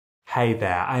Hey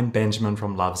there, I'm Benjamin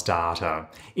from Loves Data.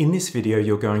 In this video,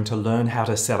 you're going to learn how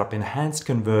to set up enhanced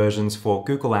conversions for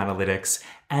Google Analytics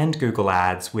and Google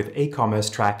Ads with e-commerce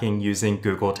tracking using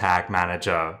Google Tag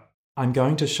Manager. I'm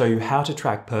going to show you how to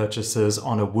track purchases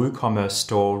on a WooCommerce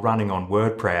store running on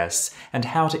WordPress and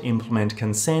how to implement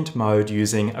consent mode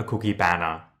using a cookie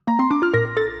banner.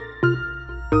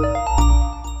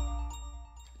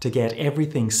 To get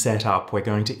everything set up, we're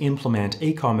going to implement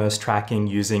e-commerce tracking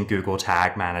using Google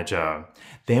Tag Manager.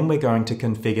 Then we're going to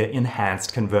configure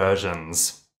enhanced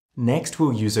conversions. Next,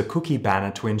 we'll use a cookie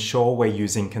banner to ensure we're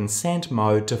using consent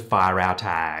mode to fire our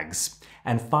tags.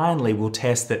 And finally, we'll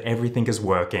test that everything is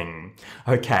working.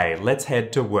 Okay, let's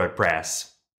head to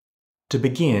WordPress. To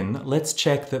begin, let's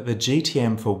check that the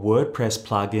GTM for WordPress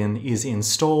plugin is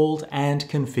installed and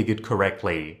configured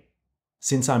correctly.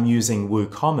 Since I'm using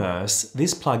WooCommerce,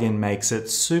 this plugin makes it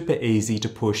super easy to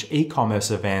push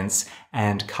e-commerce events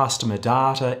and customer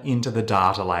data into the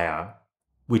data layer,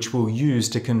 which we'll use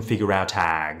to configure our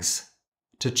tags.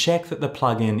 To check that the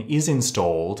plugin is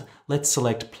installed, let's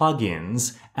select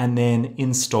Plugins and then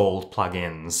Installed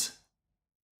Plugins.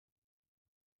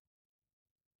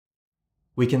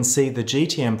 We can see the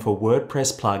GTM for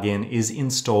WordPress plugin is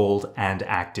installed and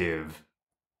active.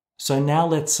 So now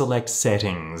let's select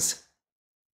Settings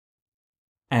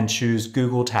and choose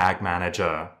Google Tag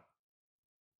Manager.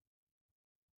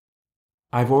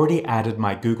 I've already added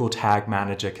my Google Tag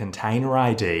Manager container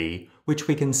ID, which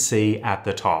we can see at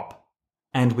the top.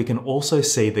 And we can also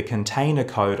see the container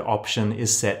code option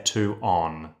is set to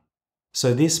On.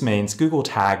 So this means Google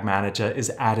Tag Manager is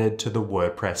added to the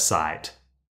WordPress site.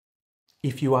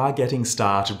 If you are getting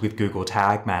started with Google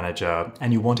Tag Manager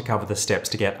and you want to cover the steps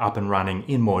to get up and running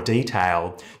in more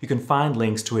detail, you can find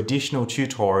links to additional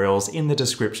tutorials in the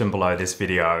description below this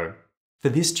video. For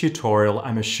this tutorial,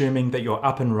 I'm assuming that you're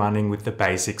up and running with the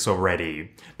basics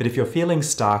already, but if you're feeling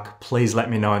stuck, please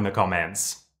let me know in the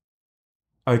comments.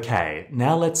 Okay,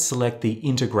 now let's select the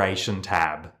Integration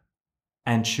tab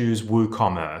and choose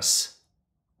WooCommerce.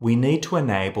 We need to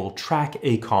enable Track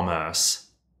e-commerce.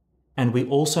 And we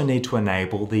also need to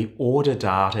enable the Order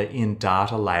Data in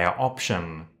Data Layer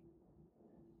option.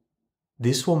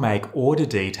 This will make order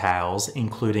details,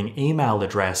 including email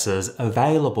addresses,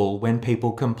 available when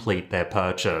people complete their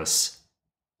purchase.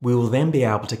 We will then be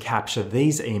able to capture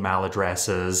these email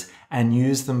addresses and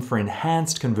use them for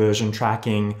enhanced conversion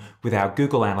tracking with our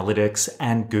Google Analytics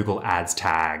and Google Ads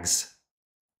tags.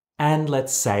 And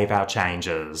let's save our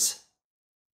changes.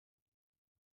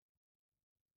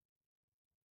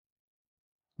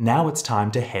 Now it's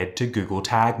time to head to Google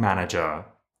Tag Manager.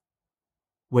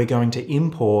 We're going to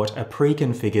import a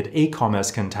pre-configured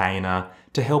e-commerce container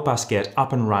to help us get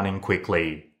up and running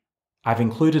quickly. I've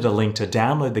included a link to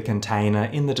download the container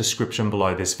in the description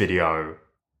below this video.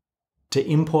 To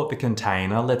import the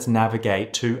container, let's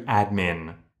navigate to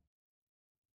Admin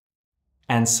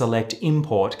and select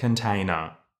Import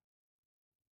Container.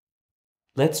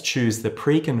 Let's choose the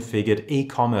pre-configured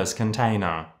e-commerce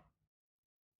container.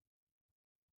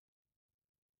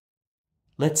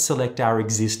 Let's select our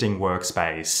existing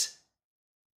workspace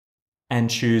and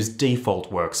choose Default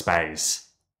Workspace.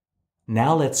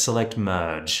 Now let's select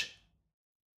Merge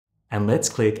and let's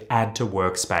click Add to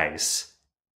Workspace.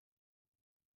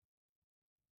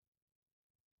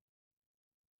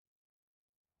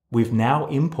 We've now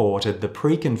imported the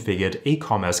pre-configured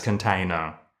e-commerce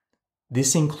container.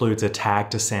 This includes a tag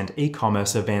to send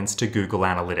e-commerce events to Google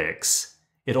Analytics.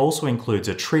 It also includes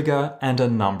a trigger and a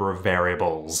number of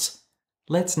variables.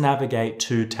 Let's navigate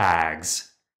to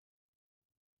Tags.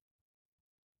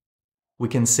 We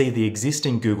can see the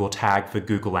existing Google tag for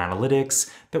Google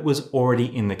Analytics that was already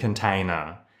in the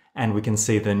container, and we can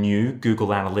see the new Google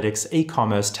Analytics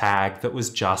e-commerce tag that was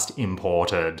just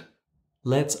imported.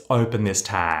 Let's open this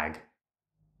tag.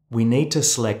 We need to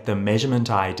select the measurement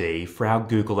ID for our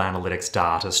Google Analytics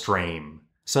data stream.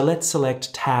 So let's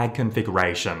select Tag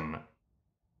Configuration.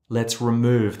 Let's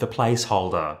remove the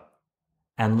placeholder.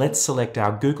 And let's select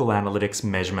our Google Analytics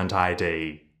measurement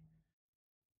ID.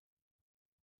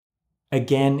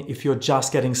 Again, if you're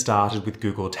just getting started with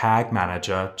Google Tag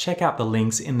Manager, check out the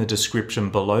links in the description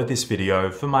below this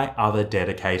video for my other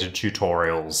dedicated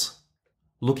tutorials.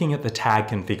 Looking at the tag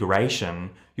configuration,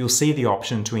 you'll see the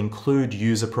option to include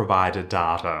user-provided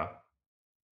data.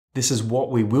 This is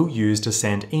what we will use to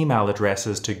send email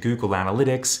addresses to Google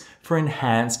Analytics for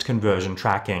enhanced conversion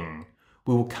tracking.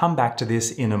 We will come back to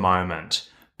this in a moment,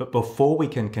 but before we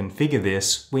can configure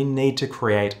this, we need to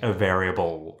create a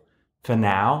variable. For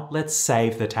now, let's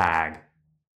save the tag.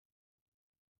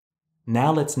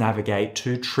 Now let's navigate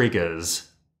to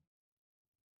Triggers.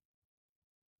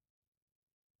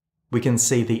 We can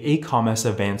see the e-commerce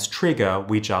events trigger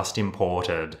we just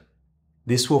imported.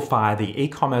 This will fire the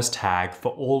e-commerce tag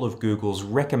for all of Google's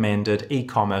recommended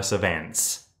e-commerce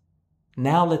events.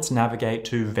 Now let's navigate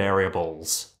to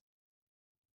variables.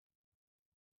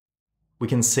 We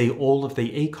can see all of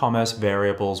the e-commerce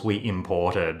variables we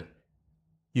imported.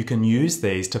 You can use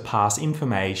these to pass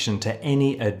information to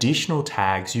any additional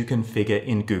tags you configure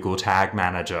in Google Tag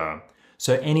Manager.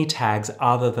 So any tags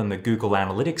other than the Google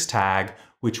Analytics tag,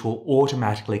 which will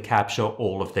automatically capture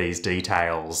all of these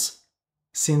details.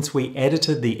 Since we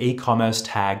edited the e-commerce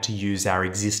tag to use our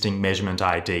existing measurement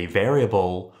ID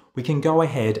variable, we can go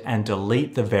ahead and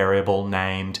delete the variable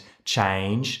named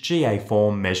change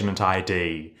GA4 measurement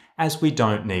ID, as we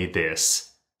don't need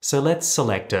this. So let's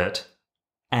select it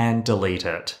and delete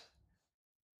it.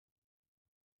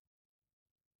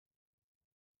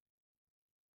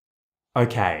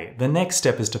 Okay, the next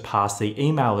step is to pass the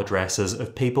email addresses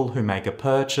of people who make a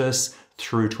purchase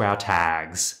through to our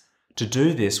tags. To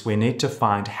do this, we need to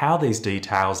find how these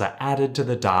details are added to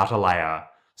the data layer.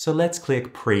 So let's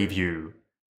click Preview.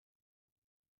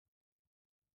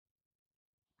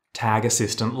 Tag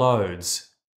Assistant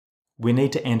loads. We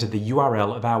need to enter the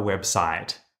URL of our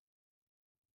website.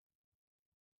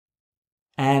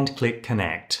 And click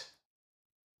Connect.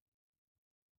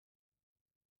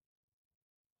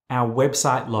 Our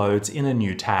website loads in a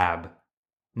new tab.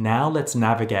 Now let's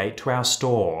navigate to our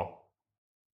store.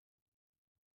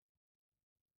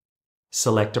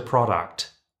 Select a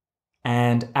product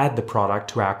and add the product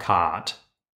to our cart.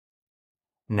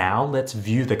 Now let's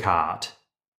view the cart.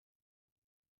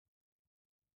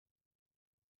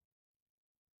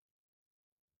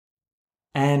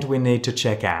 And we need to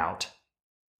check out.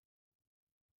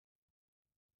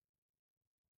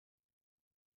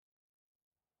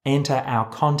 Enter our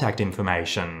contact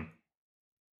information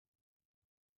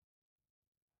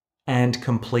and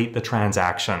complete the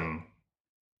transaction.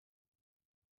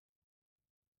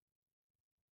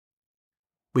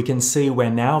 We can see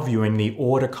we're now viewing the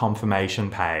order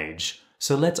confirmation page,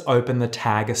 so let's open the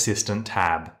Tag Assistant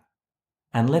tab.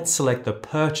 And let's select the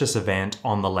purchase event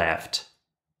on the left.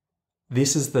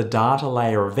 This is the data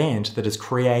layer event that is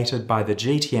created by the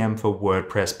GTM for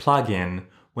WordPress plugin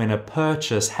when a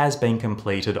purchase has been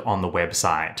completed on the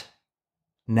website.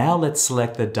 Now let's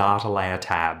select the Data Layer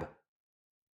tab.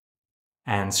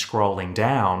 And scrolling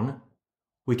down,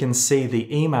 we can see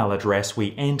the email address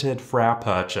we entered for our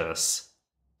purchase.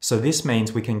 So this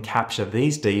means we can capture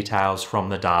these details from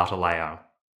the data layer.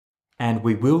 And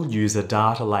we will use a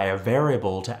data layer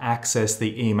variable to access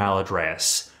the email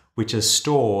address, which is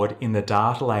stored in the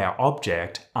data layer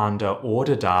object under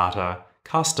Order Data,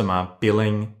 Customer,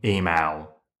 Billing, Email.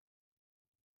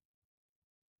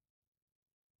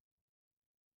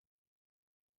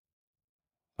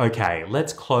 Okay,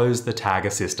 let's close the Tag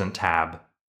Assistant tab.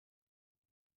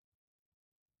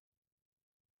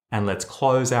 And let's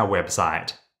close our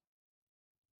website.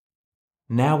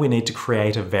 Now we need to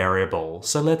create a variable,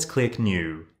 so let's click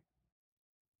New.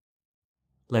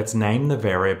 Let's name the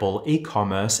variable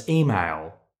Ecommerce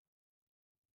Email.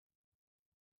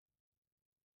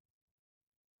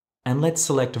 And let's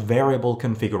select Variable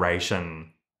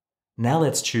Configuration. Now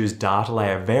let's choose Data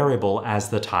Layer Variable as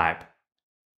the type.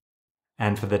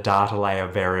 And for the data layer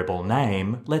variable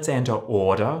name, let's enter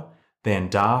order, then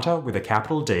data with a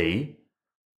capital D,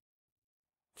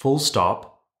 full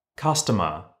stop,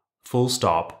 customer, full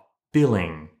stop,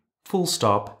 billing, full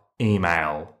stop,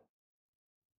 email.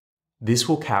 This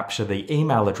will capture the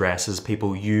email addresses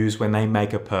people use when they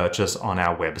make a purchase on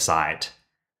our website.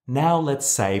 Now let's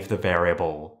save the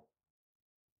variable.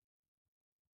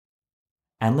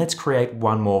 And let's create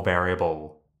one more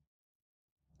variable.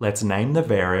 Let's name the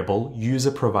variable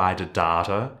user-provided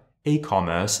data,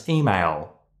 e-commerce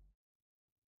email.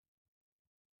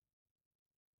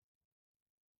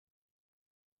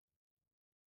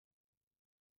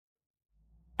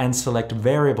 And select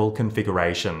variable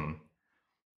configuration.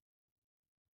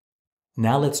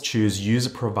 Now let's choose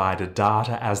user-provided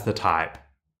data as the type.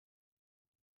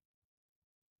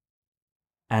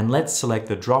 And let's select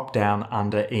the drop-down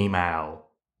under email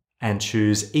and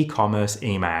choose e-commerce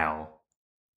email.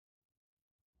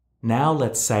 Now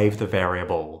let's save the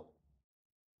variable.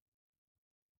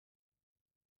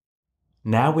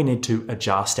 Now we need to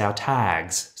adjust our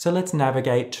tags, so let's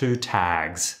navigate to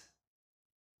Tags.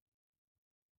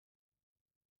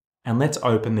 And let's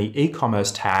open the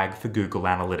e-commerce tag for Google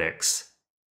Analytics.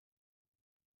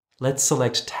 Let's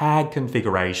select Tag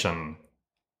Configuration.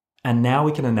 And now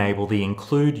we can enable the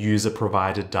Include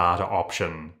User-Provided Data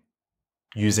option.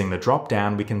 Using the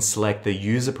drop-down, we can select the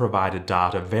user-provided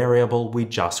data variable we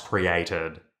just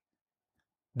created.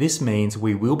 This means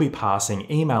we will be passing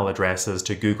email addresses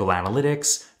to Google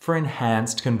Analytics for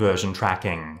enhanced conversion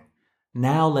tracking.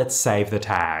 Now let's save the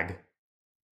tag.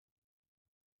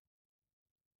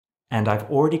 And I've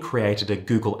already created a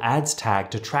Google Ads tag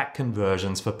to track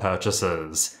conversions for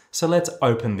purchases. So let's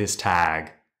open this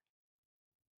tag.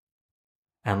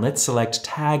 And let's select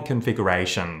Tag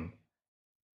Configuration.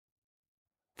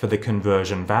 For the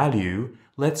conversion value,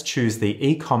 let's choose the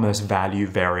e-commerce value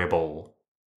variable.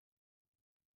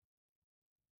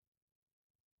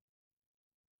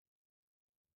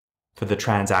 For the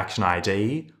transaction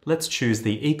ID, let's choose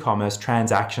the e-commerce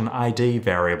transaction ID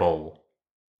variable.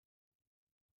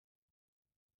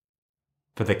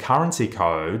 For the currency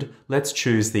code, let's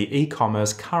choose the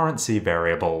e-commerce currency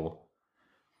variable.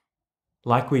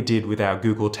 Like we did with our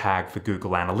Google tag for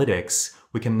Google Analytics,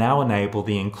 we can now enable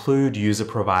the Include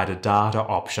User-Provided Data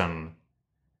option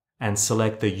and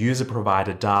select the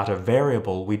user-provided data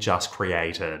variable we just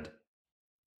created.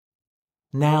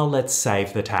 Now let's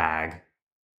save the tag.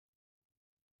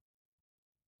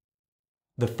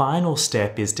 The final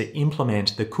step is to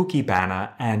implement the cookie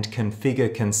banner and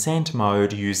configure consent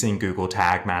mode using Google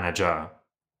Tag Manager.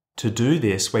 To do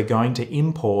this, we're going to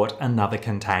import another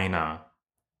container.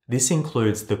 This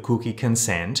includes the cookie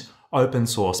consent, open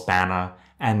source banner,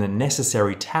 and the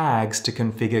necessary tags to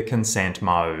configure consent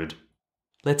mode.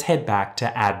 Let's head back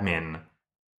to Admin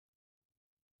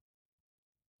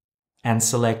and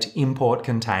select Import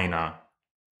Container.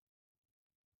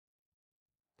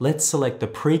 Let's select the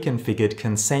pre-configured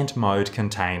consent mode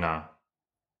container.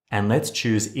 And let's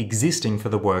choose Existing for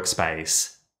the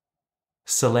workspace.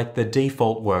 Select the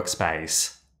default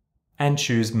workspace and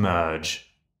choose Merge.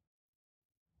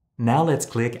 Now let's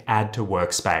click Add to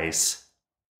Workspace.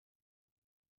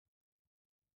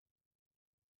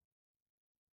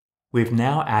 We've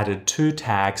now added 2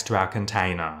 tags to our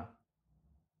container.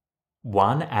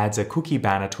 One adds a cookie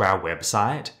banner to our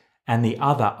website, and the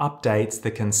other updates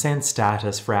the consent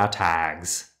status for our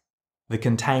tags. The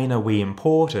container we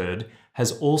imported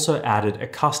has also added a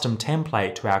custom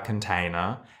template to our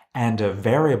container and a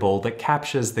variable that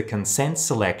captures the consent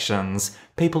selections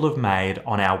people have made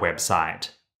on our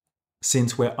website.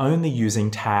 Since we're only using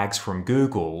tags from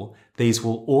Google, these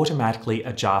will automatically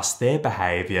adjust their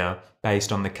behavior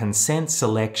based on the consent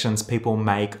selections people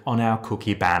make on our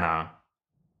cookie banner.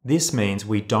 This means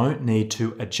we don't need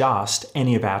to adjust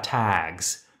any of our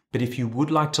tags, but if you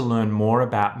would like to learn more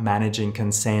about managing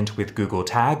consent with Google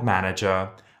Tag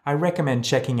Manager, I recommend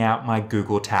checking out my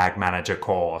Google Tag Manager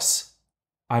course.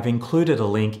 I've included a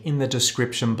link in the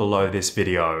description below this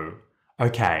video.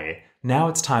 Okay, now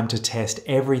it's time to test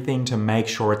everything to make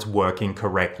sure it's working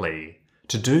correctly.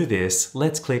 To do this,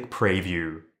 let's click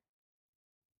Preview.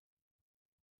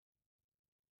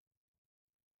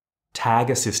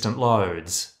 Tag Assistant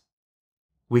loads.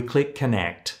 We click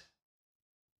Connect.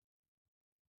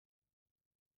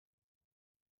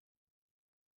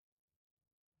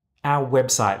 Our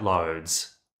website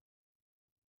loads.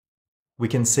 We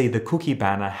can see the cookie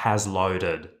banner has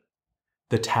loaded.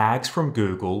 The tags from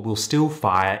Google will still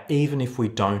fire even if we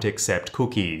don't accept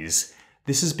cookies.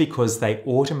 This is because they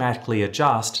automatically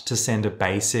adjust to send a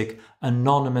basic,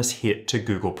 anonymous hit to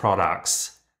Google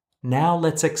products. Now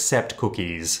let's accept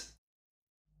cookies.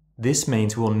 This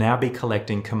means we'll now be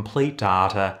collecting complete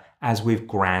data as we've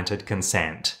granted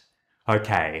consent.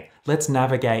 Okay, let's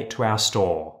navigate to our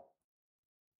store.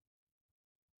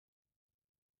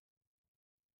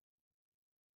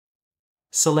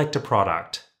 Select a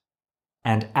product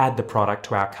and add the product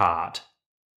to our cart.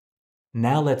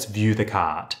 Now let's view the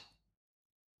cart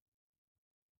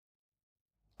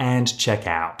and check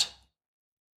out.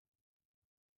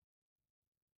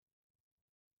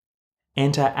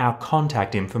 Enter our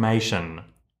contact information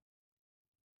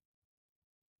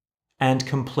and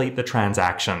complete the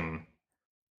transaction.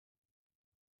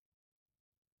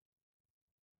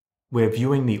 We're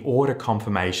viewing the order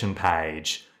confirmation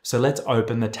page, so let's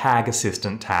open the Tag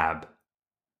Assistant tab.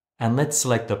 And let's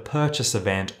select the purchase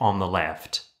event on the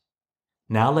left.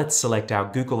 Now let's select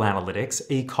our Google Analytics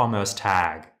e-commerce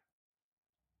tag.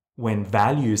 When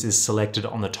Values is selected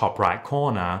on the top right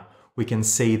corner, we can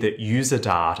see that user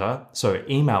data, so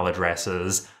email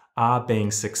addresses, are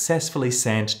being successfully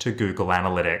sent to Google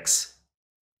Analytics.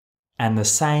 And the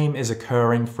same is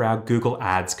occurring for our Google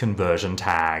Ads conversion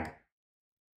tag.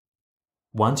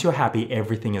 Once you're happy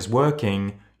everything is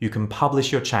working, you can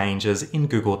publish your changes in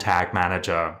Google Tag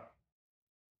Manager.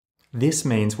 This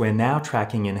means we're now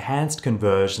tracking enhanced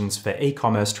conversions for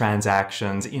e-commerce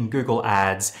transactions in Google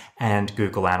Ads and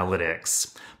Google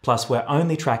Analytics. Plus, we're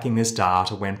only tracking this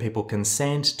data when people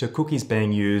consent to cookies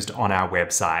being used on our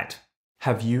website.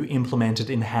 Have you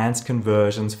implemented enhanced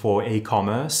conversions for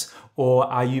e-commerce? Or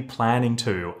are you planning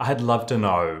to? I'd love to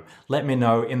know. Let me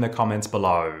know in the comments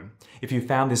below. If you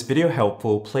found this video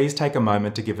helpful, please take a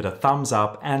moment to give it a thumbs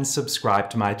up and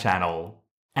subscribe to my channel.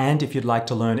 And if you'd like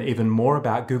to learn even more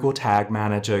about Google Tag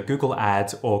Manager, Google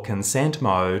Ads, or Consent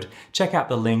Mode, check out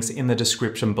the links in the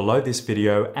description below this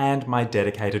video and my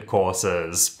dedicated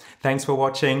courses. Thanks for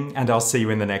watching, and I'll see you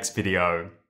in the next video.